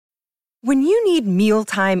When you need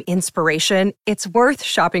mealtime inspiration, it's worth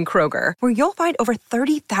shopping Kroger, where you'll find over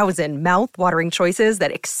 30,000 mouth-watering choices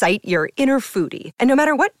that excite your inner foodie. And no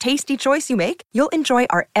matter what tasty choice you make, you'll enjoy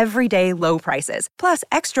our everyday low prices, plus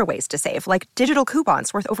extra ways to save, like digital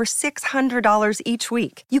coupons worth over $600 each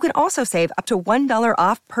week. You can also save up to $1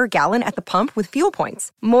 off per gallon at the pump with fuel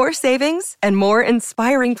points. More savings and more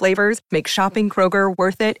inspiring flavors make shopping Kroger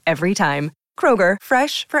worth it every time. Kroger,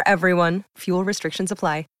 fresh for everyone. Fuel restrictions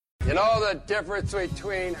apply. You know the difference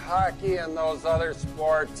between hockey and those other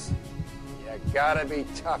sports? You gotta be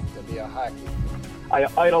tough to be a hockey. I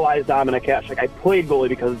idolize Dominik Hasek. I played goalie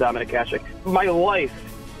because of Dominik Hasek. My life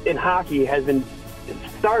in hockey has been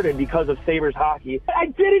started because of Sabres hockey. I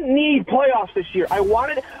didn't need playoffs this year. I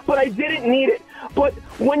wanted it, but I didn't need it. But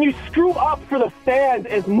when you screw up for the fans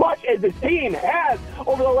as much as this team has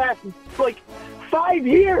over the last, 5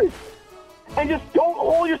 years, and just don't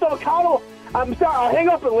hold yourself accountable, I'm sorry, I'll hang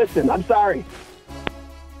up and listen. I'm sorry.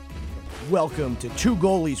 Welcome to Two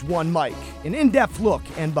Goalies, One Mic, an in-depth look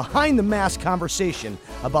and behind-the-mask conversation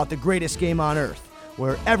about the greatest game on earth,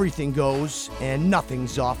 where everything goes and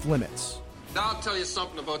nothing's off limits. Now I'll tell you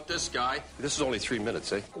something about this guy. This is only 3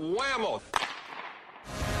 minutes, eh? Whammo!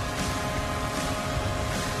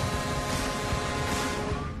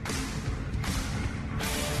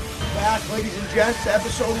 Back, ladies and gents,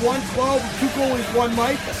 episode 112 of Two Goalies, One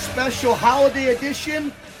Mic, a special holiday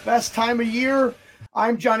edition, best time of year.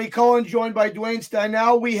 I'm Johnny Cohen, joined by Dwayne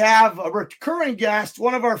Steinell. We have a recurring guest,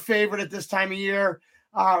 one of our favorite at this time of year,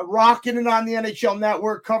 rocking it on the NHL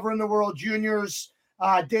Network, covering the World Juniors.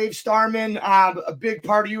 Dave Starman, a big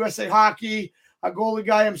part of USA Hockey, a goalie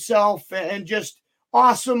guy himself, and just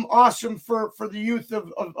awesome for the youth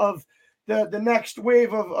of the next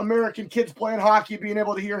wave of American kids playing hockey, being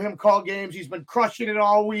able to hear him call games. He's been crushing it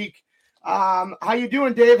all week. How you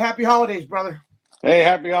doing, Dave? Happy holidays, brother. Hey,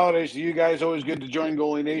 happy holidays to you guys. Always good to join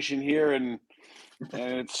Goalie Nation here, and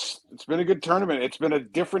it's been a good tournament. It's been a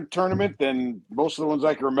different tournament than most of the ones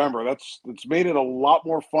I can remember. It's made it a lot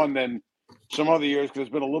more fun than some other years because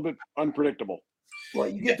it's been a little bit unpredictable. Well,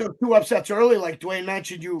 you get those two upsets early, like Dwayne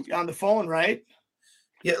mentioned you on the phone, right?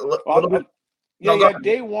 Yeah,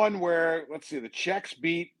 day one where, let's see, the Czechs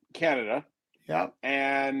beat Canada. Yeah.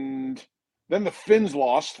 And then the Finns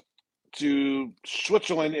lost to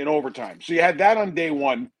Switzerland in overtime. So you had that on day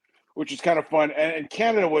one, which is kind of fun. And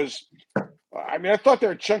Canada was, I thought there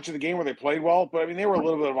were chunks of the game where they played well, but they were a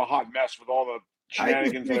little bit of a hot mess with all the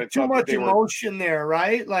shenanigans. Too much emotion there,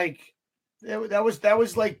 right? Like that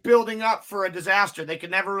was like building up for a disaster. They could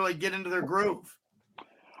never really get into their groove.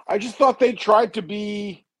 I just thought they tried to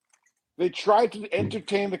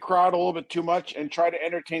entertain the crowd a little bit too much and try to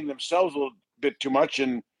entertain themselves a little bit too much.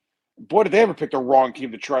 And boy, did they ever pick the wrong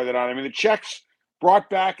team to try that on. The Czechs brought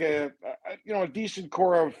back a decent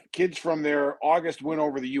core of kids from their August win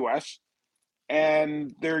over the U.S.,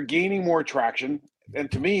 and they're gaining more traction.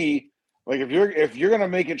 And to me, like if you're going to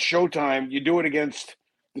make it showtime, you do it against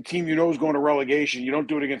the team you know is going to relegation. You don't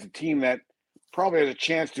do it against a team that probably has a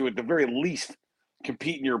chance to, at the very least,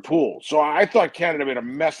 compete in your pool. So I thought Canada made a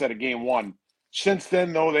mess out of game one. Since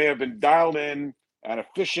then, though, they have been dialed in and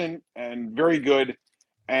efficient and very good.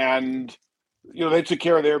 And, they took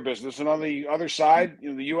care of their business. And on the other side,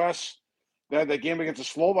 the U.S., they had that game against the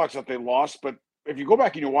Slovaks that they lost. But if you go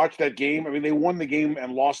back and you watch that game, they won the game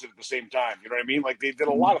and lost it at the same time. You know what I mean? Like, they did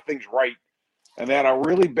a lot of things right. And they had a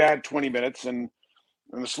really bad 20 minutes. And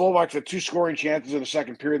the Slovaks had two scoring chances in the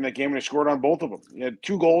second period in that game, and they scored on both of them. You had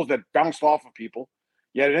two goals that bounced off of people.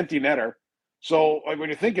 You had an empty netter. So, when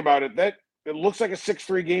you think about it, it looks like a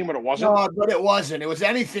 6-3 game, but it wasn't. No, but it wasn't. It was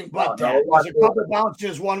anything but that. It was a couple of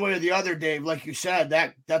bounces one way or the other, Dave. Like you said,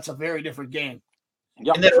 that's a very different game.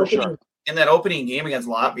 Yeah, sure. In that opening game against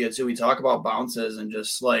Latvia, too, we talk about bounces and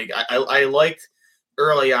just like I liked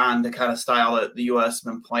early on the kind of style that the U.S. has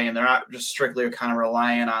been playing. They're not just strictly kind of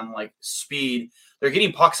relying on like speed. They're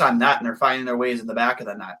getting pucks on net and they're finding their ways in the back of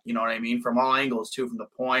the net. You know what I mean? From all angles too, from the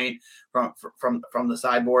point, from the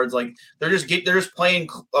sideboards. Like they're just playing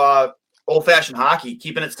old fashioned hockey,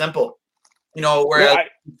 keeping it simple. Whereas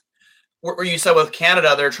where you said with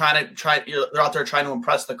Canada, they're they're out there trying to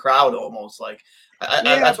impress the crowd almost. Like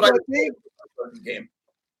that's what I think. Game.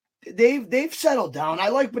 They've settled down. I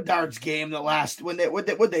like Bedard's game the last when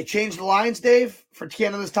they change the lines, Dave, for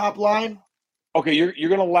Canada's top line. Okay, you're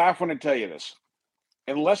gonna laugh when I tell you this.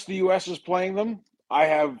 Unless the U.S. is playing them, I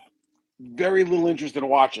have very little interest in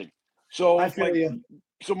watching. So I feel you.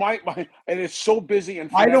 So my and it's so busy and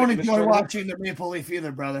I don't enjoy watching the Maple Leaf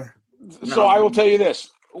either, brother. So I will tell you this: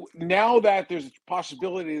 now that there's a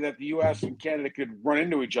possibility that the U.S. and Canada could run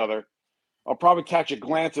into each other, I'll probably catch a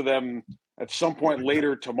glance of them at some point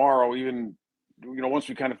later tomorrow, even, once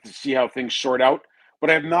we kind of see how things sort out. But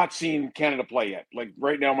I have not seen Canada play yet. Like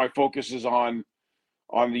right now, my focus is on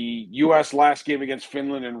the U.S. last game against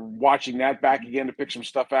Finland and watching that back again to pick some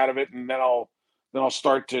stuff out of it, and then I'll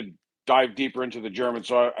start to dive deeper into the German.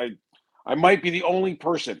 So I might be the only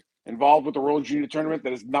person involved with the World Junior Tournament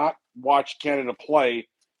that has not watched Canada play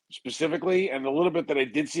specifically, and the little bit that I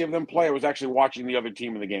did see of them play, I was actually watching the other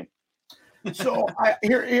team in the game. So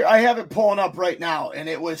I have it pulling up right now, and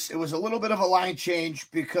it was a little bit of a line change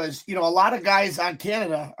because a lot of guys on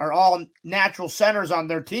Canada are all natural centers on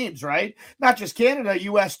their teams, right? Not just Canada,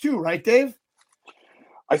 U.S. too, right, Dave?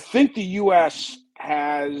 I think the U.S.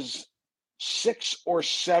 has 6 or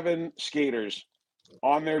 7 skaters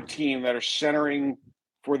on their team that are centering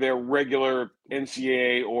for their regular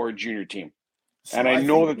NCAA or junior team, and I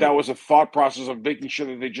know that was a thought process of making sure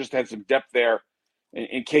that they just had some depth there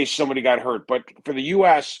in case somebody got hurt. But for the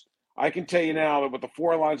U.S., I can tell you now that with the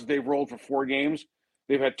 4 lines that they've rolled for 4 games,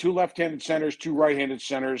 they've had 2 left-handed centers, 2 right-handed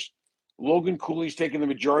centers. Logan Cooley's taken the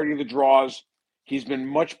majority of the draws. He's been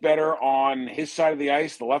much better on his side of the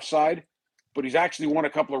ice, the left side, but he's actually won a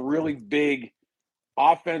couple of really big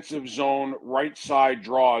offensive zone right side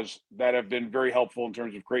draws that have been very helpful in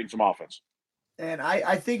terms of creating some offense. And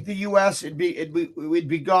I think the U.S. we'd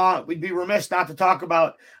be remiss not to talk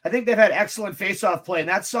about. I think they've had excellent face-off play, and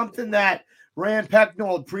that's something that Rand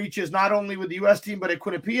Pecknold preaches not only with the U.S. team but at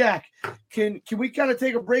Quinnipiac. Can we kind of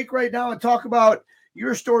take a break right now and talk about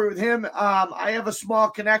your story with him? I have a small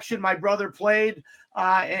connection. My brother played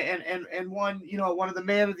and won one of the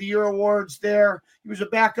Man of the Year awards there. He was a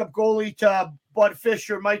backup goalie to Bud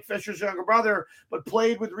Fisher, Mike Fisher's younger brother, but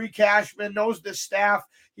played with Reed Cashman, knows this staff.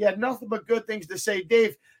 He had nothing but good things to say.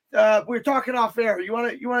 Dave, we were talking off air. You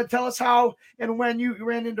want to tell us how and when you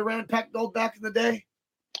ran into Rand Pecknold back in the day?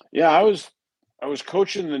 Yeah, I was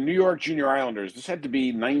coaching the New York Junior Islanders. This had to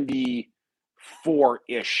be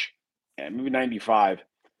 94-ish, and maybe 95.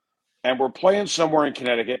 And we're playing somewhere in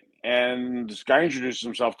Connecticut, and this guy introduces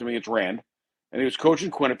himself to me. It's Rand. And he was coaching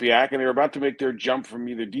Quinnipiac, and they were about to make their jump from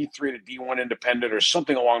either D3 to D1 independent or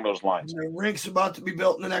something along those lines. The rink's about to be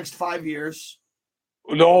built in the next 5 years.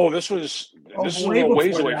 No, this is a little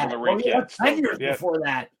ways away from the rink yet. 10 years before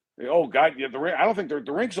that. Oh, God. Yeah, the rink. I don't think the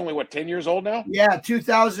rink's only, 10 years old now? Yeah,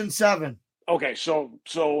 2007. Okay, so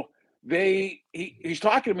he's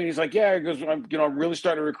talking to me. He's like, yeah, he goes, I'm really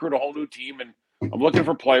starting to recruit a whole new team, and I'm looking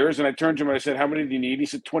for players. And I turned to him and I said, how many do you need? He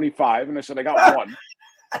said, 25. And I said, I got one.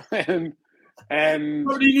 And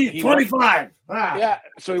what do you need? 25. Yeah.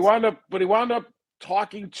 So he wound up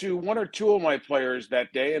talking to 1 or 2 of my players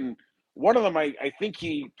that day, and one of them I think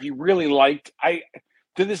he really liked.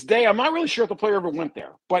 To this day, I'm not really sure if the player ever went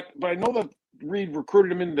there, but I know that Reed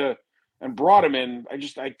recruited him and brought him in.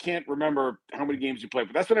 I can't remember how many games he played,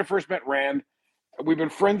 but that's when I first met Rand. We've been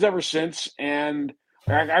friends ever since, and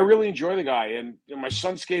I really enjoy the guy. And my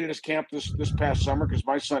son skated his camp this past summer because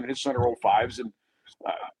his son are 05s, and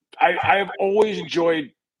I have always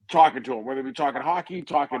enjoyed talking to him, whether we're talking hockey,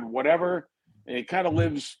 talking whatever. And he kind of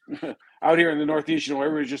lives out here in the Northeast.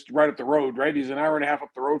 Everybody's just right up the road, right? He's an hour and a half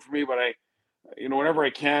up the road for me, but whenever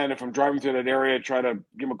I can, if I'm driving through that area, I try to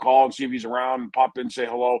give him a call and see if he's around and pop in and say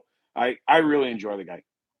hello. I really enjoy the guy.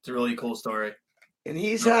 It's a really cool story. And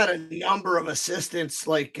he's had a number of assistants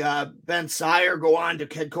like Ben Sire go on to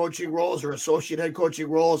head coaching roles or associate head coaching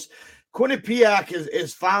roles. Quinnipiac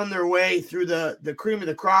has found their way through the cream of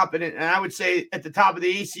the crop, and I would say at the top of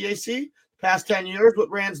the ACAC past 10 years,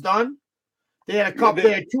 what Rand's done. They had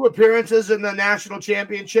they had 2 appearances in the national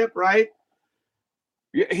championship, right?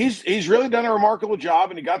 Yeah, he's really done a remarkable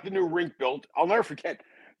job, and he got the new rink built. I'll never forget.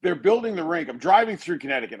 They're building the rink. I'm driving through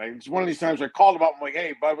Connecticut. It's one of these times I called him up. I'm like,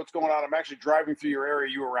 hey, bud, what's going on? I'm actually driving through your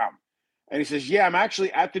area. You around? And he says, yeah, I'm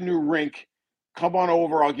actually at the new rink. Come on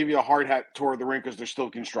over. I'll give you a hard hat tour of the rink because they're still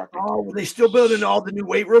constructing. Oh, were they still building all the new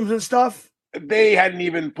weight rooms and stuff? They hadn't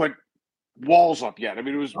even put walls up yet. I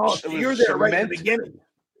mean, it was. Oh, so it was you're there cement. right at the beginning.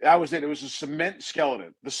 That was it. It was a cement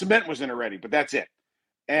skeleton. The cement was in already, but that's it.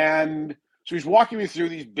 And so he's walking me through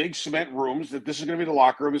these big cement rooms. That this is going to be the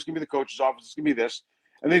locker room. This is going to be the coach's office. This is going to be this.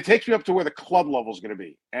 And then he takes me up to where the club level is going to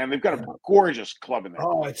be. And they've got a gorgeous club in there.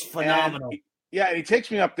 Oh, it's phenomenal. And he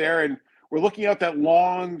takes me up there, and we're looking out that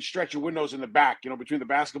long stretch of windows in the back, between the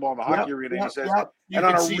basketball and the hockey arena. He says, and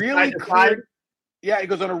on a really clear, he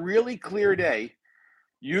goes, on a really clear day,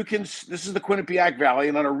 this is the Quinnipiac Valley,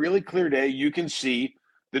 and on a really clear day, you can see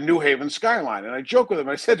the New Haven skyline. And I joke with him.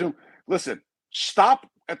 I said to him, listen, stop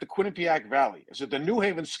at the Quinnipiac Valley. I said, the New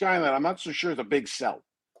Haven skyline, I'm not so sure is a big sell.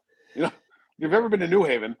 You've ever been to New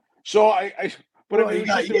Haven. So you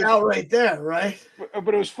got out right there, right?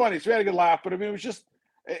 But it was funny. So we had a good laugh. But I mean, it was just,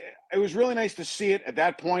 it was really nice to see it at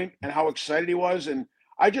that point and how excited he was. And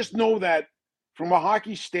I just know that from a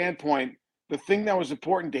hockey standpoint, the thing that was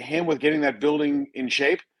important to him with getting that building in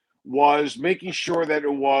shape was making sure that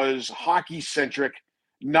it was hockey-centric,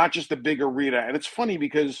 not just a big arena. And it's funny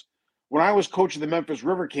because when I was coaching the Memphis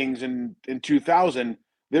River Kings in 2000,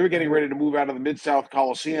 they were getting ready to move out of the Mid-South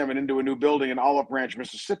Coliseum and into a new building in Olive Branch,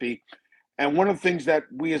 Mississippi. And one of the things that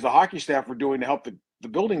we as the hockey staff were doing to help the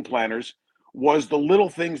building planners was the little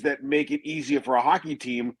things that make it easier for a hockey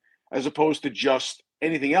team as opposed to just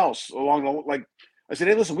anything else along the, like, I said,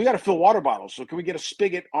 hey, listen, we got to fill water bottles. So can we get a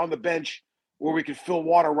spigot on the bench where we can fill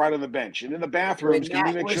water right on the bench? And in the bathrooms, can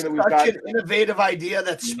we make sure that we've got an innovative idea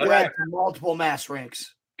that spread to multiple mass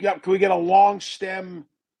rinks? Yeah, can we get a long stem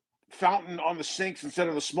fountain on the sinks instead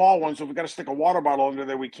of the small one? So if we got to stick a water bottle under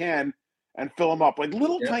there, we can and fill them up. Like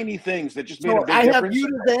little tiny things that just made a big difference. I have you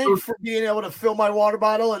to thank for being able to fill my water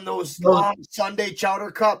bottle and those long Sunday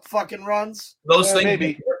Chowder Cup fucking runs. Those things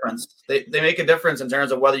make a difference. They make a difference in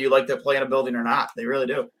terms of whether you like to play in a building or not. They really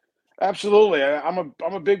do. Absolutely. I'm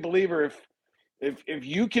a big believer if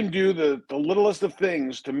you can do the littlest of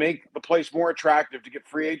things to make the place more attractive, to get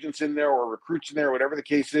free agents in there or recruits in there, whatever the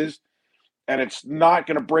case is, and it's not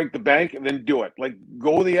going to break the bank, then do it. Like,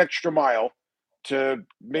 go the extra mile to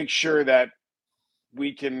make sure that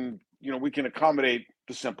we can accommodate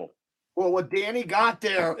the simple. Well, what Danny got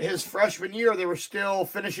there his freshman year, they were still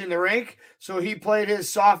finishing the rink. So he played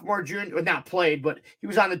his sophomore, junior, not played, but he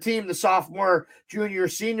was on the team the sophomore, junior,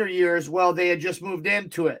 senior years. Well, they had just moved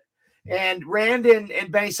into it. And Randon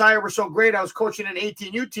and Benny Sire were so great. I was coaching an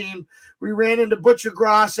 18U team. We ran into Butcher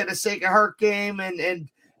Gross at a Sacred Heart game, and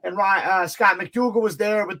Scott McDougal was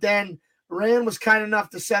there. But then Rand was kind enough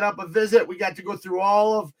to set up a visit. We got to go through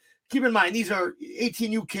all of. Keep in mind, these are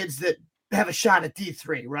 18U kids that have a shot at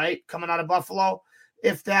D3, right? Coming out of Buffalo,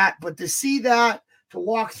 if that. But to see that, to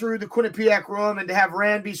walk through the Quinnipiac room and to have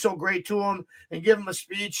Rand be so great to him and give him a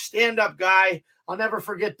speech, stand-up guy. I'll never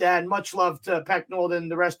forget that. And much love to Pecknold and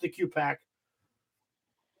the rest of the Q-Pack.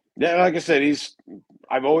 Yeah, like I said,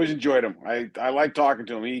 I've always enjoyed him. I like talking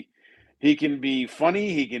to him. He can be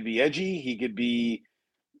funny. He can be edgy. He could be,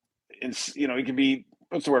 he can be,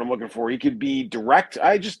 what's the word I'm looking for? He could be direct.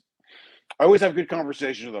 I always have good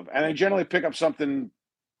conversations with him, and I generally pick up something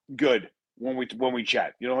good when we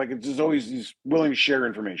chat. It's just always he's willing to share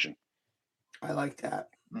information. I like that.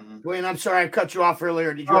 Mm-hmm. Wayne, I'm sorry I cut you off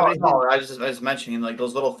earlier. Did you? No, I was mentioning like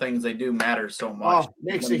those little things. They do matter so much.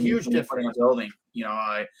 Makes a huge difference. Building,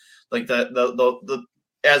 I like the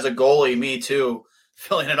as a goalie, me too.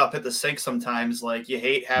 Filling it up at the sink sometimes, like you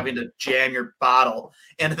hate having to jam your bottle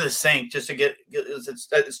into the sink just to get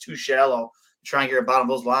it's too shallow. Try and get your bottom.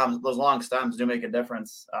 Those long stems do make a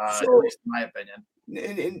difference, at least in my opinion.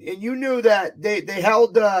 And you knew that they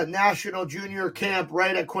held national junior camp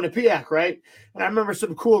right at Quinnipiac, right? And I remember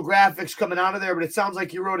some cool graphics coming out of there, but it sounds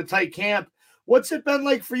like you wrote a tight camp. What's it been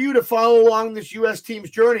like for you to follow along this U.S.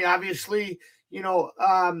 team's journey? Obviously,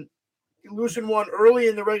 losing one early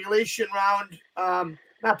in the regulation round,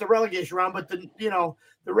 not the relegation round, but the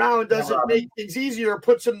round doesn't make things easier.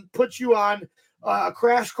 Puts you on a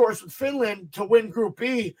crash course with Finland to win Group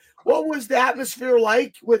B. What was the atmosphere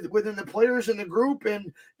like within the players in the group,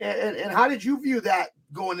 and how did you view that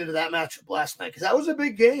going into that matchup last night? Because that was a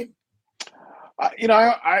big game.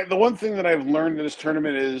 The one thing that I've learned in this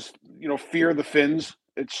tournament is, fear the Finns.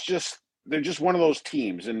 They're just one of those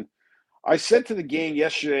teams. And I said to the gang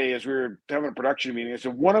yesterday as we were having a production meeting, I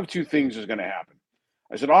said, one of two things is going to happen.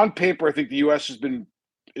 I said, on paper, I think the U.S.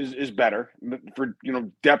 is better for,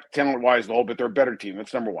 depth, talent-wise, the whole bit. They're a better team.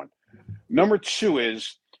 That's number one. Number two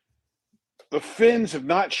is the Finns have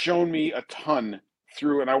not shown me a ton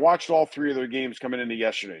through, and I watched all three of their games coming into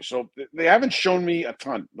yesterday. So they haven't shown me a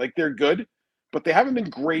ton. Like, they're good, but they haven't been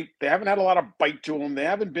great. They haven't had a lot of bite to them. They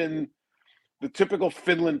haven't been the typical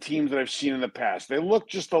Finland teams that I've seen in the past. They look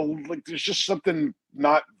just like there's just something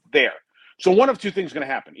not there. So one of two things is going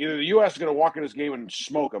to happen. Either the U.S. is going to walk in this game and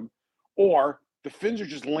smoke them, or the Finns are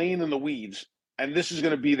just laying in the weeds, and this is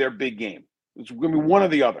going to be their big game. It's going to be one or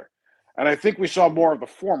the other. And I think we saw more of the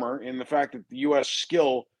former in the fact that the U.S.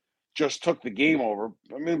 skill just took the game over.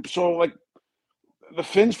 I mean, so, like, the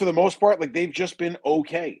Finns, for the most part, like, they've just been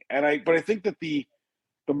okay. But I think that the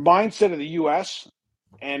mindset of the U.S.,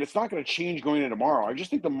 and it's not going to change going into tomorrow. I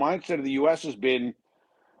just think the mindset of the U.S. has been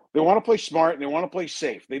they want to play smart and they want to play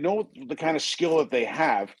safe. They know the kind of skill that they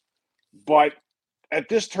have. But at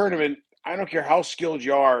this tournament, I don't care how skilled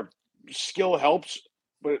you are, skill helps,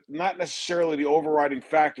 but not necessarily the overriding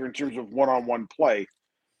factor in terms of one-on-one play.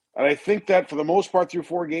 And I think that for the most part through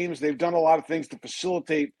 4 games, they've done a lot of things to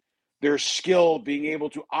facilitate their skill being able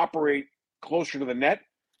to operate closer to the net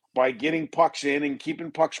by getting pucks in and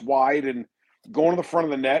keeping pucks wide and going to the front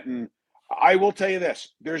of the net. And I will tell you this,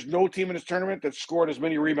 there's no team in this tournament that scored as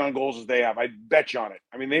many rebound goals as they have. I bet you on it.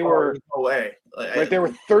 I mean, they were no way. Right, there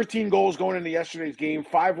were 13 goals going into yesterday's game,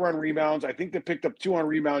 5 were on rebounds. I think they picked up 2 on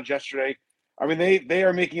rebounds yesterday. I mean, they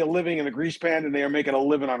are making a living in the grease pan, and they are making a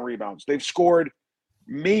living on rebounds. They've scored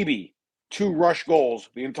maybe 2 rush goals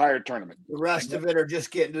the entire tournament. The rest of it are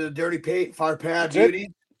just getting to the dirty paint, far pad That's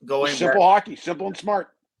beauty. Going simple hockey, simple and smart.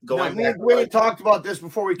 Going me back, and Dwayne talked about this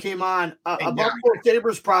before we came on. About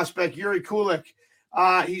Sabres prospect Yuri Kulik.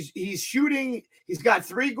 He's shooting. He's got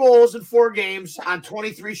 3 goals in 4 games on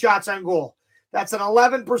 23 shots on goal. That's an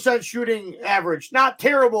 11% shooting average. Not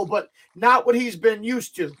terrible, but not what he's been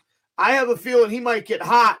used to. I have a feeling he might get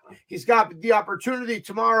hot. He's got the opportunity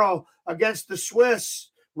tomorrow against the Swiss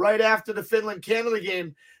right after the Finland-Canada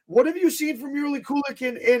game. What have you seen from Yuri Kulik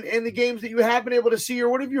in the games that you have been able to see, or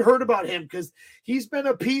what have you heard about him? Because he's been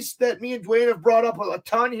a piece that me and Dwayne have brought up a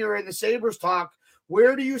ton here in the Sabres talk.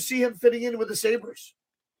 Where do you see him fitting in with the Sabres?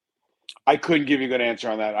 I couldn't give you a good answer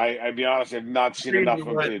on that. I'd be honest, I've not seen enough of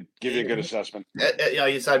him to give you a good assessment.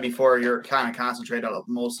 You said before you're kind of concentrated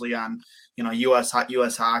mostly on U.S.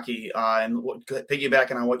 hockey, and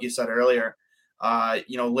piggybacking on what you said earlier,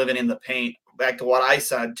 living in the paint. Back to what I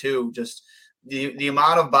said too, just the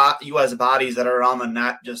amount of U.S. bodies that are around the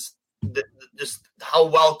net, just how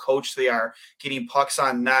well coached they are, getting pucks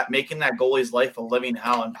on net, making that goalie's life a living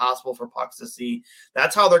hell, impossible for pucks to see.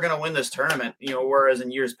 That's how they're going to win this tournament. Whereas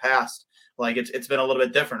in years past, like it's been a little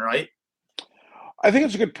bit different, right? I think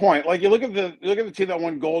it's a good point. Like you look at the team that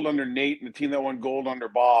won gold under Nate and the team that won gold under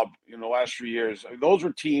Bob in the last few years. Those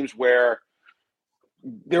were teams where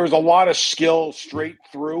there was a lot of skill straight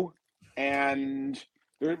through, and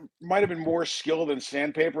there might have been more skill than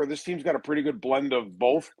sandpaper. This team's got a pretty good blend of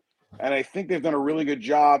both. And I think they've done a really good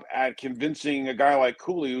job at convincing a guy like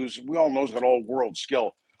Cooley, who's we all know has got all world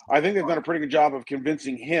skill. I think they've done a pretty good job of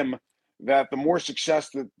convincing him that the more success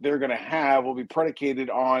that they're going to have will be predicated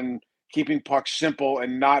on keeping pucks simple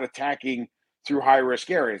and not attacking through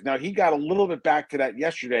high-risk areas. Now, he got a little bit back to that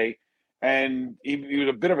yesterday, and he was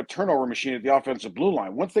a bit of a turnover machine at the offensive blue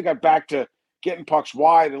line. Once they got back to getting pucks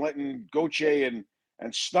wide and letting Gauthier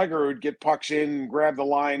and Snuggerud get pucks in and grab the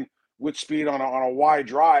line with speed on a wide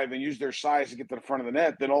drive and use their size to get to the front of the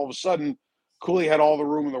net, then all of a sudden, Cooley had all the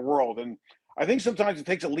room in the world. And I think sometimes it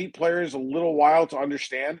takes elite players a little while to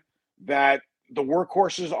understand that the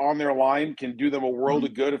workhorses on their line can do them a world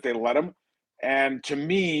of good if they let them. And to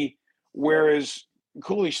me, whereas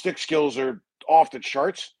Cooley's stick skills are off the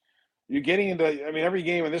charts, you're getting into, every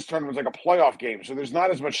game in this tournament is like a playoff game. So there's not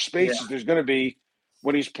as much space as there's going to be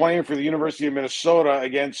when he's playing for the University of Minnesota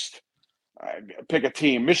against, pick a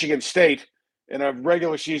team, Michigan State, in a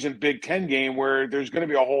regular season Big Ten game where there's going to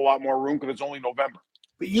be a whole lot more room because it's only November.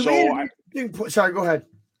 But sorry, go ahead.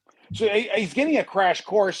 So he's getting a crash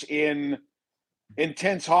course in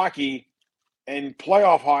intense hockey and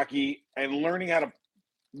playoff hockey and learning how to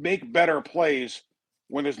make better plays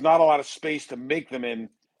when there's not a lot of space to make them in.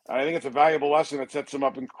 And I think it's a valuable lesson that sets him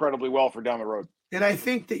up incredibly well for down the road. And I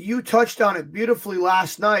think that you touched on it beautifully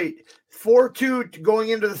last night. 4-2 going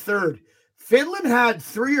into the third. Finland had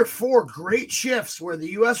 3 or 4 great shifts where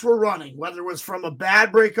the U.S. were running, whether it was from a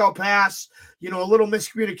bad breakout pass, a little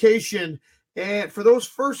miscommunication. And for those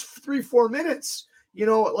first 3-4 minutes,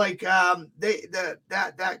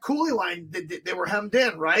 that Cooley line, they were hemmed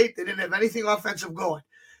in, right? They didn't have anything offensive going.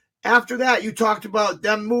 After that, you talked about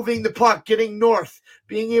them moving the puck, getting north,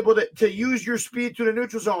 being able to use your speed to the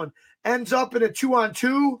neutral zone. Ends up in a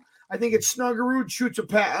 2-on-2. I think it's Snuggerud shoots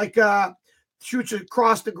shoots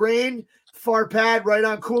across the grain, far pad right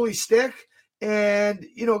on Cooley's stick. And,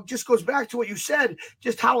 just goes back to what you said,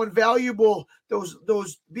 just how invaluable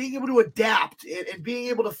those being able to adapt and being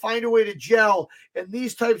able to find a way to gel in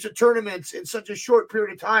these types of tournaments in such a short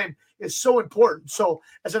period of time is so important. So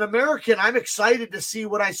as an American, I'm excited to see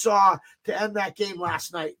what I saw to end that game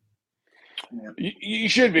last night. You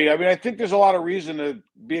should be. I think there's a lot of reason to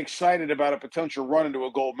be excited about a potential run into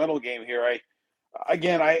a gold medal game here.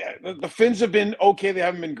 The Finns have been okay. They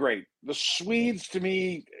haven't been great. The Swedes, to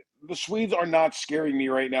me, the Swedes are not scaring me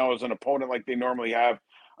right now as an opponent like they normally have.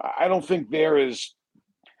 I don't think they're as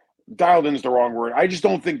dialed in is the wrong word. I just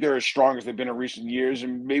don't think they're as strong as they've been in recent years,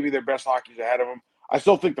 and maybe their best hockey's ahead of them. I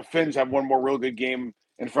still think the Finns have one more real good game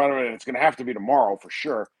in front of it, and it's going to have to be tomorrow for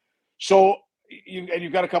sure. So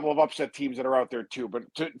you've got a couple of upset teams that are out there too. But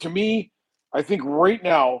to me, I think right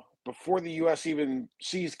now, before the U.S. even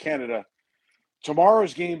sees Canada,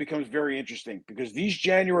 tomorrow's game becomes very interesting because these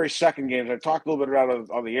January 2nd games, I talked a little bit about it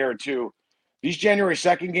on the air too, these January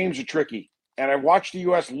 2nd games are tricky. And I watched the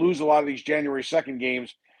U.S. lose a lot of these January 2nd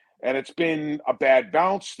games, and it's been a bad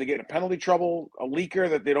bounce. They get in penalty trouble, a leaker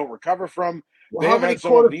that they don't recover from. Well, They how have many had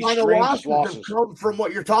some of these quarterfinal strangest losses have losses. come from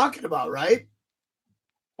what you're talking about, right?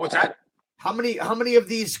 What's that? How many of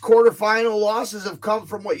these quarterfinal losses have come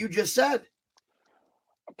from what you just said?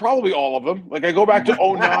 Probably all of them. Like I go back to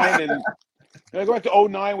 09 and I go back to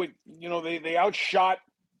 09 with, they outshot,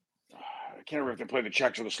 I can't remember if they played the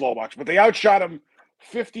Czechs or the Slovaks, but they outshot them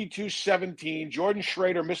 52-17. Jordan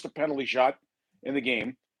Schrader missed a penalty shot in the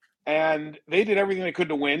game, and they did everything they could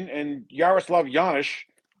to win. And Yaroslav Janish,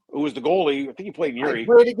 who was the goalie, I think he played in Erie. I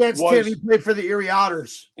played against him. He played for the Erie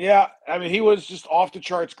Otters. Yeah, I mean, he was just off the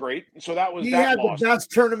charts great. So that was he that had loss. The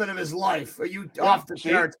best tournament of his life. Off the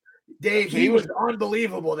charts, Dave? He was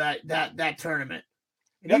unbelievable that tournament.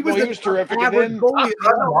 And he was terrific. And then cut him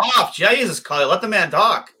off. Jesus, Kyle, let the man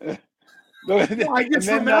talk. I just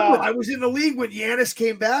remember I was in the league when Giannis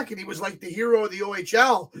came back, and he was like the hero of the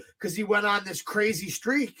OHL because he went on this crazy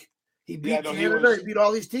streak. He beat Canada. He beat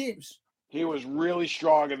all these teams. He was really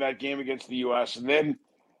strong in that game against the U.S. And then,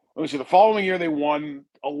 let me see, the following year they won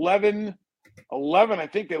 11. I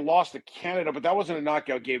think they lost to Canada, but that wasn't a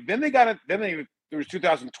knockout game. Then they got it. There was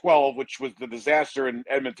 2012, which was the disaster in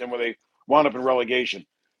Edmonton where they wound up in relegation.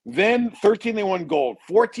 Then 13, they won gold.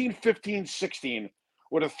 14, 15, 16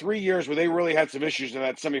 were the 3 years where they really had some issues in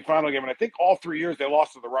that semifinal game. And I think all 3 years they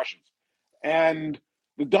lost to the Russians. And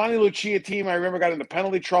the Donnie Lucia team, I remember, got into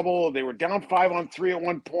penalty trouble. They were down 5-on-3 at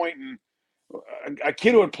one point, and a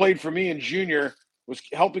kid who had played for me in junior was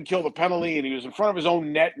helping kill the penalty, and he was in front of his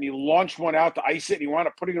own net, and he launched one out to ice it, and he wound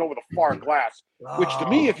up putting it over the far glass, which to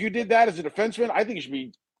me, if you did that as a defenseman, I think you should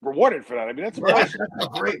be rewarded for that. I mean, that's impressive. That's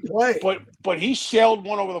a great play. But he sailed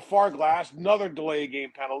one over the far glass, another delay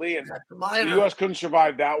game penalty, and the U.S. couldn't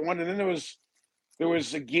survive that one. And then there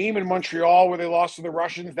was a game in Montreal where they lost to the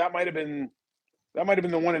Russians. That might have been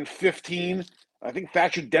the one in 15. I think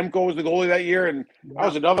Thatcher Demko was the goalie that year, and that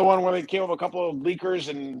was another one where they came up with a couple of leakers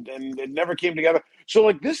and it never came together. So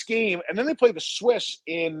like this game, and then they played the Swiss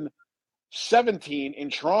in 17 in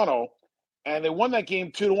Toronto, and they won that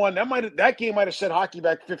game 2-1. That game might have set hockey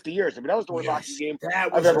back 50 years. I mean, that was the worst hockey game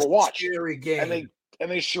I've ever watched. Scary game. And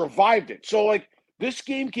they survived it. So like this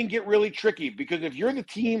game can get really tricky because if you're the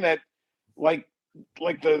team that like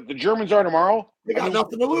the Germans are tomorrow, they got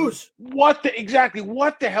nothing to lose. What the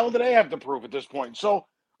hell do they have to prove at this point? So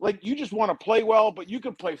like you just want to play well, but you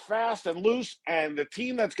can play fast and loose, and the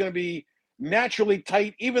team that's going to be naturally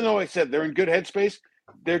tight, even though I said they're in good headspace,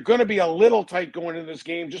 they're going to be a little tight going into this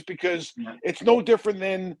game just because it's no different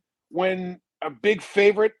than when a big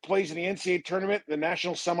favorite plays in the NCAA tournament, the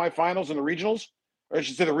national semifinals and the regionals, or I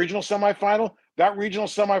should say the regional semifinal. That regional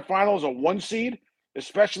semifinal is a 1 seed,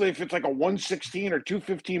 especially if it's like a 116 or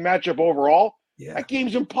 215 matchup overall. Yeah. That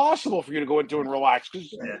game's impossible for you to go into and relax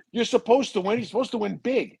because you're supposed to win. You're supposed to win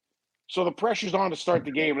big. So the pressure's on to start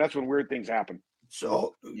the game, and that's when weird things happen.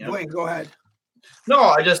 So, Dwayne, go ahead. No,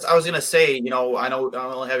 I was going to say, I know I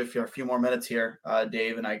only have a few more minutes here,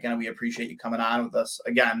 Dave, and we appreciate you coming on with us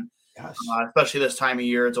again. Yes. Especially this time of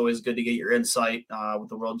year. It's always good to get your insight with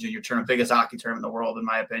the World Junior Tournament, biggest hockey tournament in the world, in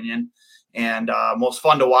my opinion, and most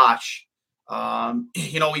fun to watch.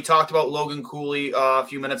 We talked about Logan Cooley a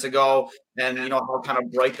few minutes ago and, how kind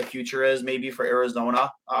of bright the future is maybe for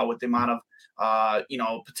Arizona with the amount of,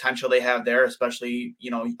 potential they have there, especially,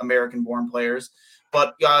 American-born players.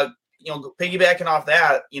 But, piggybacking off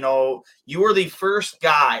that, you were the first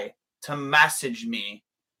guy to message me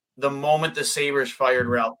the moment the Sabres fired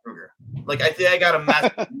Ralph Kruger. Like, I think I got a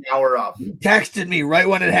message an hour up. He texted me right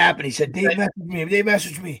when it happened. He said, Dave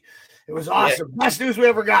messaged me. It was awesome. Yeah. Best news we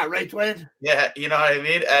ever got, right, Dwayne? Yeah, you know what I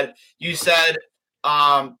mean? And you said,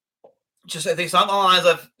 I think something along the lines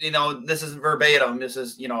of, this isn't verbatim. This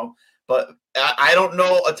is, but I don't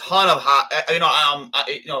know a ton of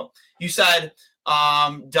you said,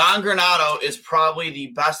 Don Granato is probably the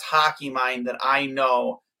best hockey mind that I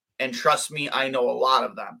know. And trust me, I know a lot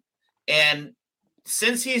of them. And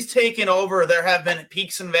since he's taken over, there have been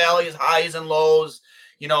peaks and valleys, highs and lows.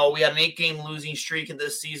 We had an 8-game losing streak in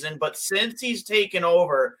this season. But since he's taken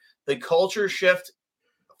over, the culture shift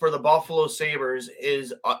for the Buffalo Sabres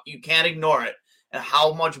is you can't ignore it. And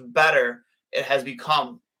how much better it has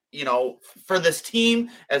become, for this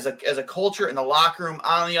team as a culture in the locker room,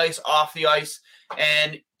 on the ice, off the ice.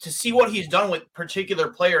 And to see what he's done with particular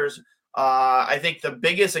players, I think the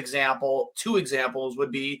biggest two examples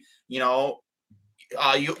would be,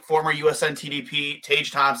 former USN TDP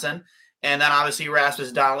Tage Thompson, and then obviously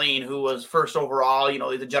Rasmus Dahlin, who was first overall,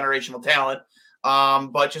 the generational talent.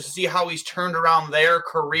 But just to see how he's turned around their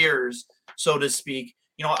careers, so to speak,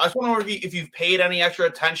 I just want to know if you've paid any extra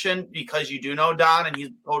attention because you do know Don and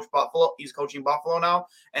he's coaching Buffalo now,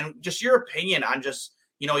 and just your opinion on just,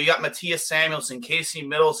 you got Matthias Samuelsson, Casey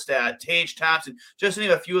Middlestat, Tage Thompson, just to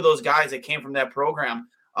name a few of those guys that came from that program.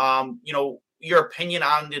 Your opinion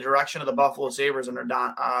on the direction of the Buffalo Sabres under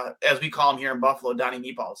Don, as we call him here in Buffalo, Donnie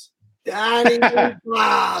Meatballs. Donnie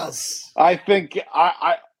Meatballs. I think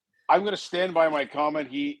I'm going to stand by my comment.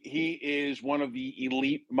 He is one of the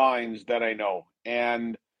elite minds that I know.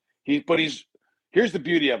 And here's the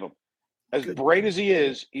beauty of him. As bright as he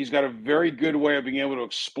is, he's got a very good way of being able to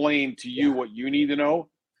explain to you what you need to know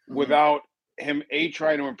without him, A,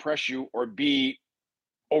 trying to impress you, or B,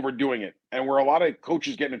 overdoing it. And where a lot of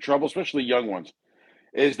coaches get into trouble, especially young ones,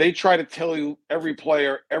 is they try to tell you, every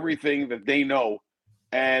player, everything that they know,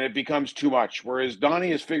 and it becomes too much. Whereas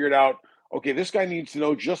Donnie has figured out, okay, this guy needs to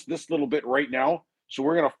know just this little bit right now. So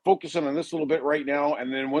we're going to focus in on this little bit right now.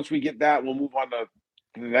 And then once we get that, we'll move on to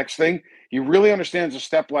the next thing. He really understands the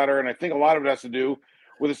stepladder. And I think a lot of it has to do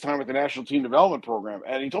with his time at the National Team Development Program.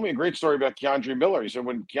 And he told me a great story about Keandre Miller. He said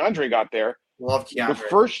when Keandre got there, love Keandre. The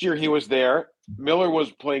first year he was there, Miller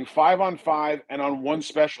was playing 5-on-5 and on one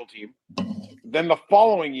special team. Then the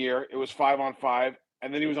following year, it was 5-on-5,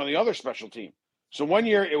 and then he was on the other special team. So one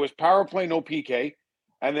year it was power play, no PK.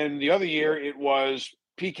 And then the other year it was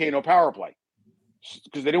PK, no power play,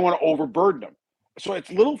 because they didn't want to overburden him. So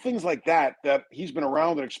it's little things like that he's been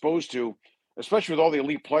around and exposed to, especially with all the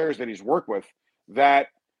elite players that he's worked with, that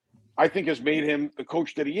I think has made him the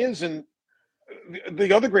coach that he is. And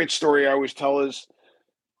the other great story I always tell is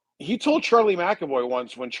he told Charlie McAvoy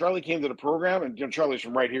once when Charlie came to the program, and Charlie's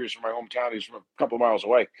from right here, he's from my hometown, he's from a couple of miles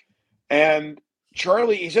away. And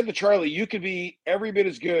he said to Charlie, you could be every bit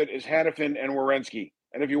as good as Hannafin and Werenski.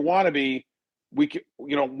 And if you want to be,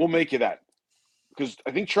 we'll make you that. Because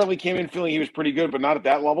I think Charlie came in feeling he was pretty good, but not at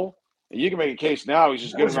that level. And you can make a case now he's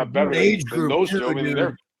as good, if not better than those two. I mean,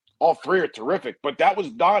 they're all three are terrific. But that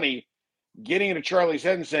was Donnie getting into Charlie's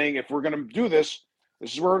head and saying, if we're going to do this,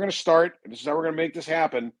 this is where we're going to start. This is how we're going to make this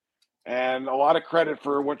happen. And a lot of credit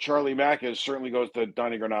for what Charlie Mack is certainly goes to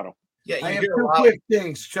Donnie Granato. Yeah, I have two quick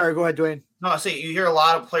things. Sorry, go ahead, Dwayne. No, I say you hear a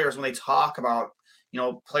lot of players when they talk about,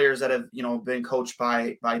 players that have, been coached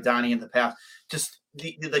by Donnie in the past, just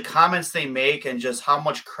the comments they make and just how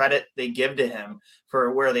much credit they give to him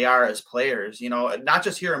for where they are as players, not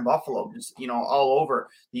just here in Buffalo, just, all over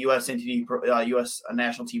the U.S. U.S.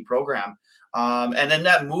 national team program. And then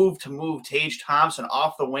that move Tage Thompson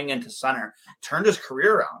off the wing into center turned his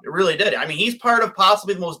career around. It really did. I mean, he's part of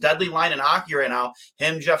possibly the most deadly line in hockey right now,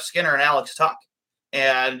 him, Jeff Skinner, and Alex Tuck.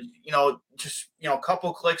 And, just, a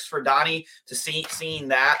couple clicks for Donnie to seeing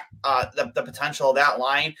that, the potential of that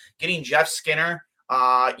line, getting Jeff Skinner,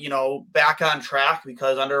 back on track,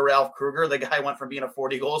 because under Ralph Kruger, the guy went from being a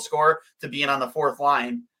 40-goal scorer to being on the fourth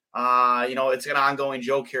line. It's an ongoing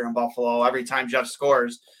joke here in Buffalo. Every time Jeff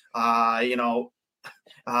scores, Ralph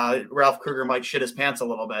Kruger might shit his pants a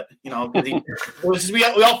little bit, because we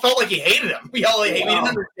all felt like he hated him. We didn't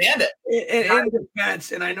understand it. In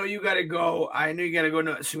defense, and I know you got to go. I know you got to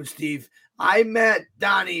go soon, Steve. I met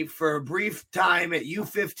Donnie for a brief time at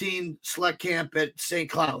U15 select camp at St.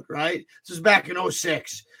 Cloud, right? This is back in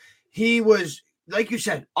 2006. He was, like you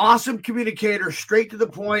said, awesome communicator, straight to the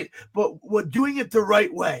point, but doing it the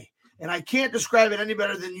right way. And I can't describe it any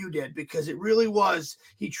better than you did, because it really was.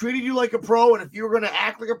 He treated you like a pro, and if you were going to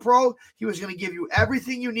act like a pro, he was going to give you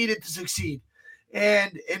everything you needed to succeed.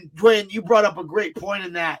 And Dwayne, you brought up a great point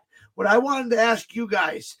in that. What I wanted to ask you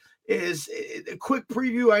guys is a quick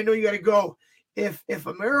preview. I know you got to go. If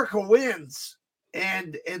America wins,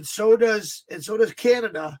 and so does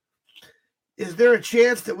Canada, is there a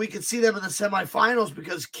chance that we could see them in the semifinals,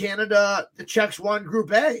 because Canada, the Czechs won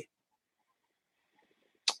Group A?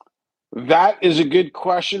 That is a good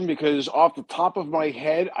question, because off the top of my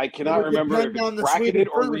head, I cannot remember if it's bracketed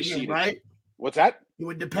or reseeded. Right? What's that? It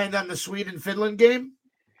would depend on the Sweden-Finland game?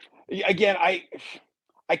 Again,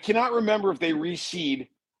 I cannot remember if they reseed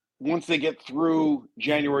once they get through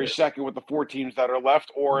January 2nd with the 4 teams that are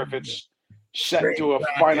left, or if it's set to a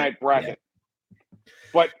finite bracket. Yeah.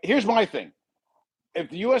 But here's my thing.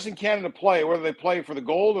 If the U.S. and Canada play, whether they play for the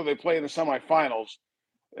gold or they play in the semifinals,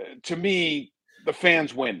 to me, the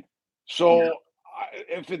fans win. So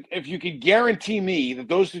if you could guarantee me that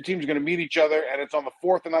those two teams are going to meet each other and it's on the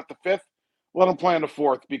 4th and not the 5th, let them play on the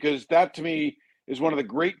 4th, because that to me is one of the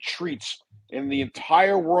great treats in the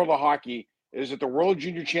entire world of hockey, is at the World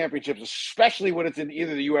Junior Championships, especially when it's in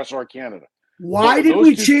either the U.S. or Canada. Why did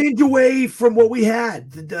we change away from what we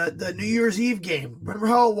had, the New Year's Eve game? Remember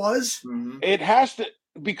how it was? It has to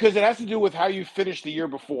because it has to do with how you finished the year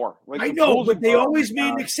before. Like I the know, pools but they are- always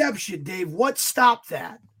made an exception, Dave. What stopped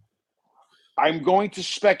that? I'm going to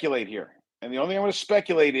speculate here. And the only thing I'm going to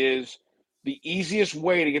speculate is the easiest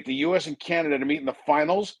way to get the U.S. and Canada to meet in the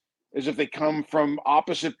finals is if they come from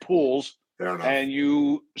opposite pools. Fair enough. And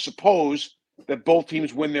you suppose that both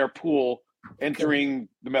teams win their pool entering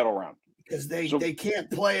the medal round. Because they can't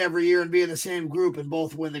play every year and be in the same group and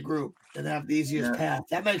both win the group and have the easiest path.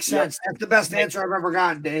 That makes sense. That's the best answer I've ever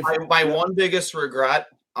gotten, Dave. My one biggest regret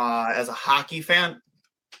as a hockey fan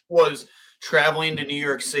was traveling to New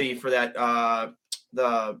York City for that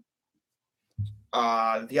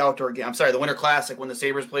the outdoor game. I'm sorry, the Winter Classic when the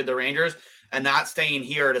Sabres played the Rangers, and not staying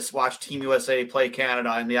here to watch Team USA play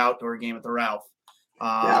Canada in the outdoor game at the Ralph.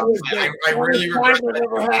 That was I really regret I've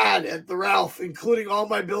ever had at the Ralph, including all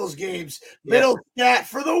my Bills games. Middle stat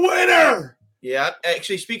for the winner. Yeah,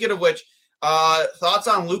 actually, speaking of which, thoughts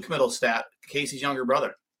on Luke Middlestat, Casey's younger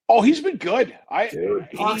brother? Oh, he's been good.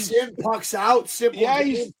 Pucks in, pucks out, simple,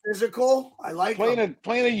 he's physical. I like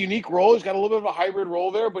playing a unique role. He's got a little bit of a hybrid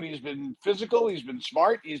role there, but he's been physical. He's been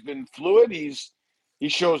smart. He's been fluid. He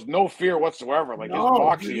shows no fear whatsoever. Like his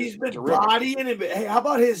boxing, he's been terrific. bodying and hey, how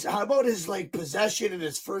about his like possession and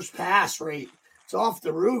his first pass rate? It's off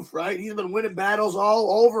the roof, right? He's been winning battles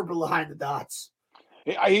all over behind the dots.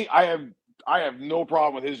 I have no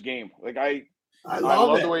problem with his game. Like I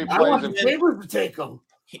love the way he I plays. want the Sabres to take him.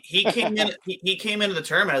 He came in. He came into the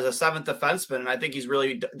tournament as a seventh defenseman, and I think he's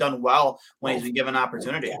really done well when he's been given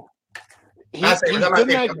opportunity. USA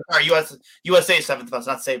seventh defenseman,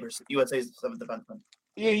 not Sabres. USA's seventh defenseman.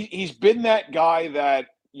 Yeah, he's been that guy that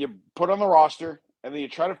you put on the roster, and then you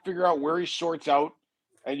try to figure out where he sorts out,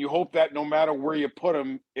 and you hope that no matter where you put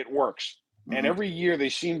him, it works. Mm-hmm. And every year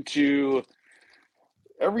that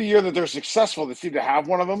they're successful, they seem to have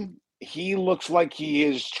one of them. He looks like he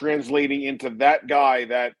is translating into that guy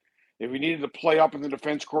that if he needed to play up in the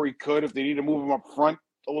defense core, he could. If they need to move him up front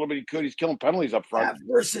a little bit, he could. He's killing penalties up front.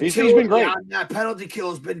 He's been great. On that penalty kill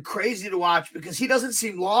has been crazy to watch because he doesn't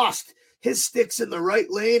seem lost. His stick's in the right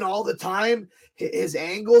lane all the time. His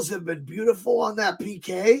angles have been beautiful on that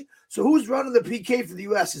PK. So who's running the PK for the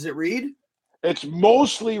U.S.? Is it Reed? It's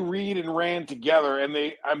mostly Reed and Rand together, and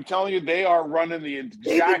I'm telling you, they are running the exact.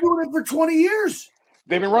 They've been doing it for 20 years.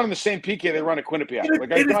 They've been running the same PK they run at Quinnipiac.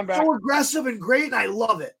 It's so aggressive and great, and I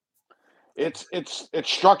love it. It's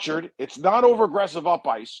structured. It's not over aggressive up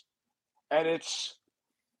ice, and it's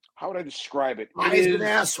how would I describe it? It's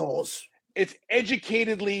assholes. It's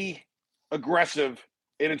educatedly aggressive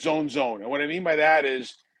in its own zone, and what I mean by that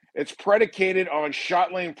is it's predicated on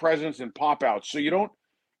shot lane presence and pop outs. So you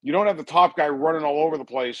don't have the top guy running all over the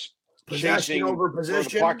place, chasing over position. Where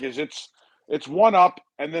the puck is. It's one up,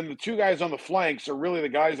 and then the two guys on the flanks are really the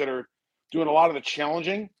guys that are doing a lot of the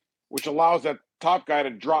challenging, which allows that top guy to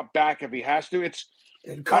drop back if he has to.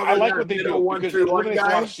 I like what they do because it eliminates a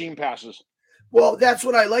lot of seam passes. Well, that's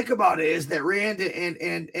what I like about it is that Rand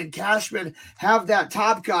and Cashman have that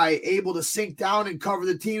top guy able to sink down and cover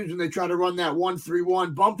the teams when they try to run that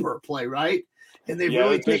 1-3-1 bumper play, right? And they've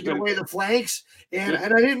really taken away the flanks. And I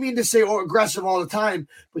didn't mean to say aggressive all the time,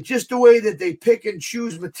 but just the way that they pick and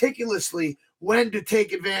choose meticulously when to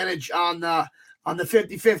take advantage on the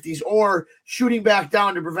 50-50s or shooting back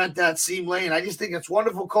down to prevent that seam lane. I just think it's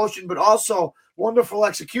wonderful coaching, but also wonderful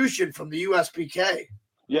execution from the USPK.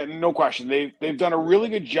 Yeah, no question. They've done a really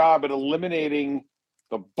good job at eliminating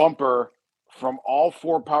the bumper from all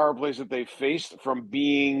four power plays that they've faced from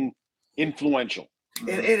being influential.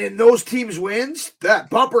 And in those teams' wins, that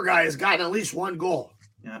bumper guy has gotten at least one goal.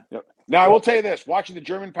 Yeah. Yep. Now, I will tell you this. Watching the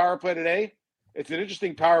German power play today, it's an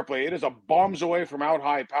interesting power play. It is a bombs away from out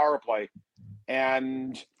high power play.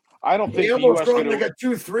 And I don't think the U.S. going like a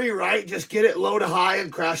 2-3, right? Just get it low to high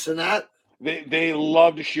and crash the net. They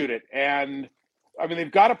love to shoot it. And, I mean,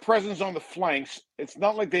 they've got a presence on the flanks. It's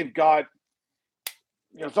not like they've got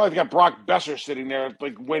it's not like they got Brock Besser sitting there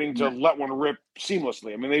like waiting to let one rip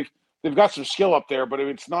seamlessly. I mean, they've got some skill up there, but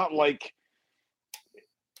it's not like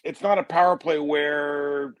it's not a power play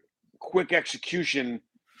where quick execution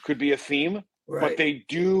could be a theme. Right. But they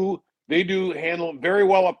do handle it very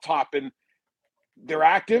well up top, and they're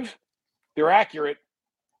active, they're accurate.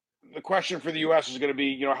 The question for the U.S. is going to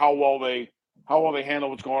be, how well they handle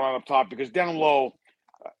what's going on up top, because down low,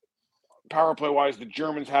 power play wise, the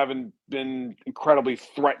Germans haven't been incredibly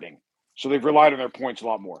threatening, so they've relied on their points a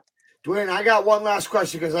lot more. Dwayne, I got one last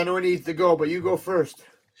question because I know I need to go, but you go first.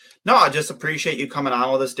 No, I just appreciate you coming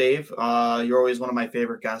on with us, Dave. You're always one of my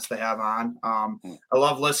favorite guests to have on. I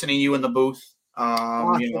love listening to you in the booth.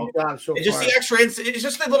 It's just the extra. It's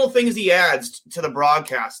just the little things he adds to the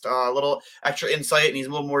broadcast. A little extra insight, and he's a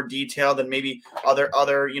little more detailed than maybe other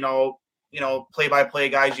play-by-play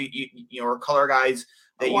guys, or color guys.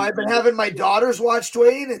 I've been having my daughters watch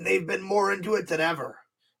Dwayne, and they've been more into it than ever.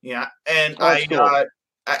 Yeah, and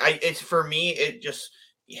it's for me. It just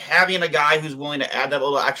having a guy who's willing to add that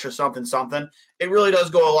little extra something. It really does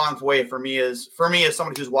go a long way for me as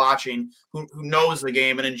somebody who's watching, who knows the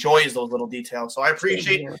game and enjoys those little details. So I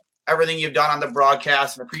appreciate everything you've done on the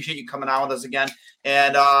broadcast, and appreciate you coming on with us again.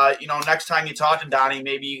 And next time you talk to Donnie,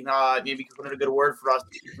 maybe you can put in a good word for us.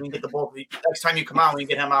 We can get the both. Next time you come on, we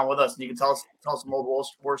can get him on with us, and you can tell us some old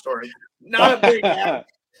war stories. Not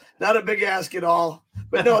a big ask at all.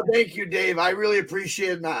 But no, thank you, Dave. I really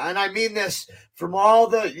appreciate it, and I mean this from all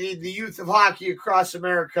the youth of hockey across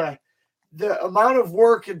America. The amount of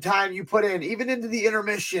work and time you put in, even into the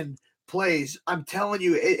intermission plays, I'm telling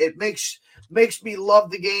you, it makes me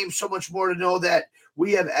love the game so much more to know that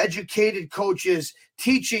we have educated coaches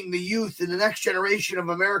teaching the youth and the next generation of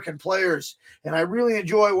American players. And I really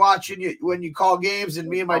enjoy watching you when you call games, and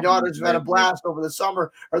me and my daughters have had a blast over the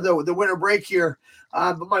summer or the winter break here.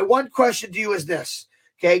 But my one question to you is this.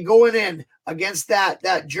 Okay, going in against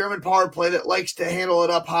that German power play that likes to handle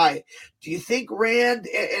it up high, do you think Rand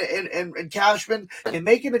and Cashman can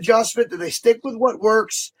make an adjustment? Do they stick with what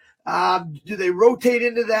works? Do they rotate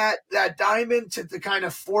into that diamond to kind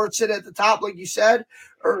of force it at the top, like you said?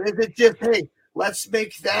 Or is it just, hey, let's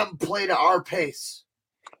make them play to our pace?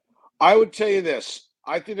 I would tell you this.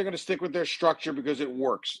 I think they're going to stick with their structure because it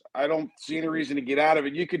works. I don't see any reason to get out of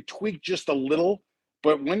it. You could tweak just a little,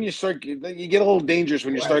 but when you start, you get a little dangerous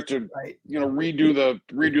when you start to,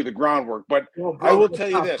 redo the groundwork. But I will tell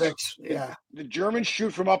you this: the Germans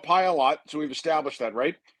shoot from up high a lot, so we've established that,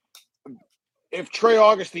 right? If Trey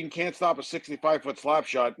Augustine can't stop a 65-foot slap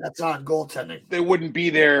shot, that's on goaltending. They wouldn't be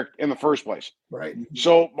there in the first place, right?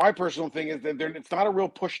 So my personal thing is that it's not a real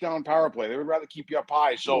push down power play. They would rather keep you up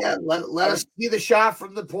high. So let us see the shot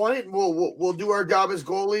from the point, and we'll do our job as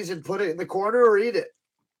goalies and put it in the corner or eat it.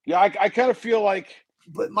 Yeah, I kind of feel like.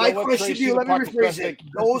 But my question to you, let me rephrase it.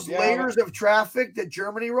 Those layers of traffic that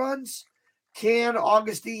Germany runs, can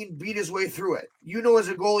Augustine beat his way through it? As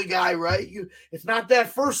a goalie guy, right? It's not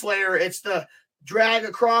that first layer. It's the drag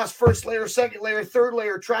across first layer, second layer, third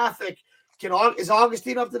layer traffic. Is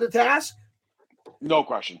Augustine up to the task? No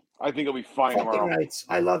question. I think he'll be fine tomorrow. Rights.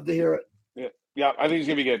 I love to hear it. Yeah, I think he's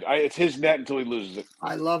going to be good. It's his net until he loses it.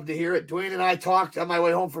 I love to hear it. Dwayne and I talked on my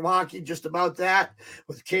way home from hockey just about that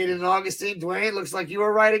with Caden and Augustine. Dwayne, looks like you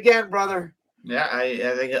were right again, brother. Yeah, I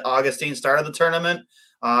think Augustine started the tournament,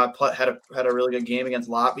 had a really good game against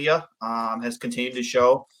Latvia, has continued to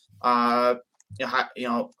show, why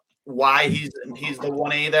he's the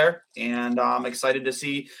 1A there, and I'm excited to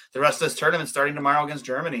see the rest of this tournament starting tomorrow against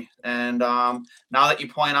Germany. And now that you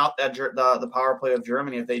point out that the power play of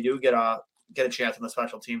Germany, if they do get a chance on the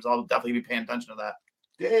special teams, I'll definitely be paying attention to that.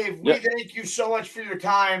 Dave, we thank you so much for your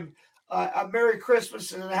time. A Merry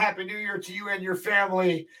Christmas and a Happy New Year to you and your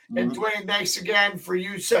family. And Dwayne, thanks again for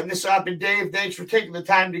you setting this up. And Dave, thanks for taking the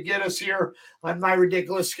time to get us here on my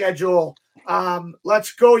ridiculous schedule.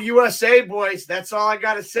 Let's go USA, boys. That's all I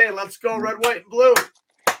got to say. Let's go red, white, and blue.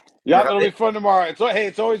 Yeah, it'll be fun tomorrow.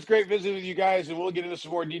 It's always great visiting with you guys, and we'll get into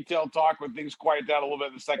some more detailed talk when things quiet down a little bit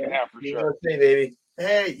in the second half for sure. Hey, baby.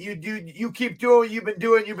 Hey, you keep doing what you've been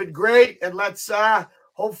doing. You've been great, and let's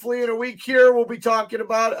hopefully in a week here we'll be talking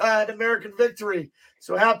about an American victory.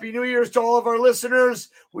 So Happy New Year's to all of our listeners.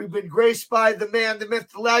 We've been graced by the man, the myth,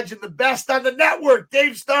 the legend, the best on the network,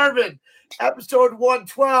 Dave Starman. Episode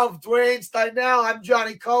 112, Dwayne Steinell. I'm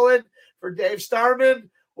Johnny Cohen for Dave Starman.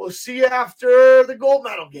 We'll see you after the gold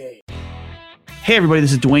medal game. Hey everybody,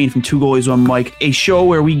 this is Dwayne from Two Goalies, One Mic, a show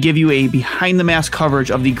where we give you a behind-the-mask coverage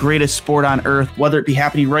of the greatest sport on earth, whether it be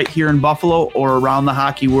happening right here in Buffalo or around the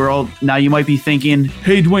hockey world. Now you might be thinking,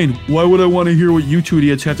 hey Dwayne, why would I want to hear what you two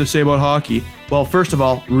idiots have to say about hockey? Well, first of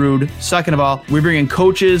all, rude. Second of all, we bring in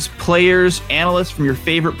coaches, players, analysts from your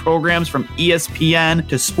favorite programs, from ESPN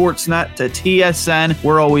to Sportsnet to TSN.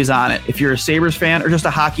 We're always on it. If you're a Sabres fan or just a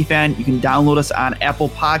hockey fan, you can download us on Apple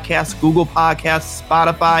Podcasts, Google Podcasts,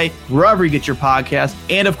 Spotify, wherever you get your podcasts.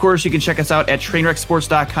 And of course, you can check us out at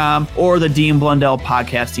trainwrecksports.com or the Dean Blundell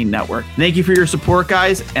Podcasting Network. Thank you for your support,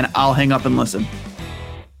 guys, and I'll hang up and listen.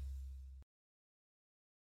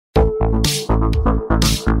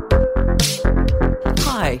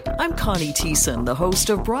 Hi, Hi, I'm Connie Thiessen, the host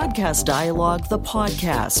of Broadcast Dialogue, the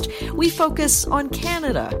podcast. We focus on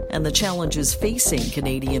Canada and the challenges facing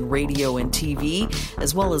Canadian radio and TV,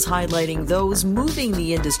 as well as highlighting those moving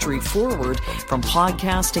the industry forward from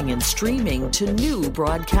podcasting and streaming to new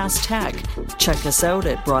broadcast tech. Check us out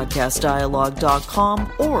at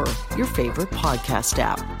broadcastdialogue.com or your favorite podcast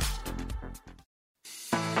app.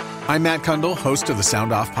 I'm Matt Kundle, host of the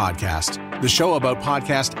Sound Off Podcast, the show about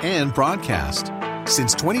podcast and broadcast.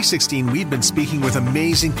 Since 2016, we've been speaking with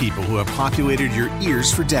amazing people who have populated your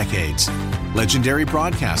ears for decades. Legendary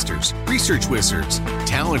broadcasters, research wizards,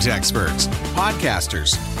 talent experts,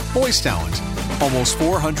 podcasters, voice talent. Almost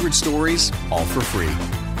 400 stories, all for free.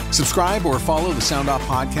 Subscribe or follow the Sound Off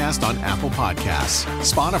Podcast on Apple Podcasts,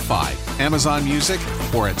 Spotify, Amazon Music,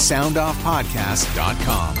 or at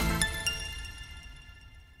soundoffpodcast.com.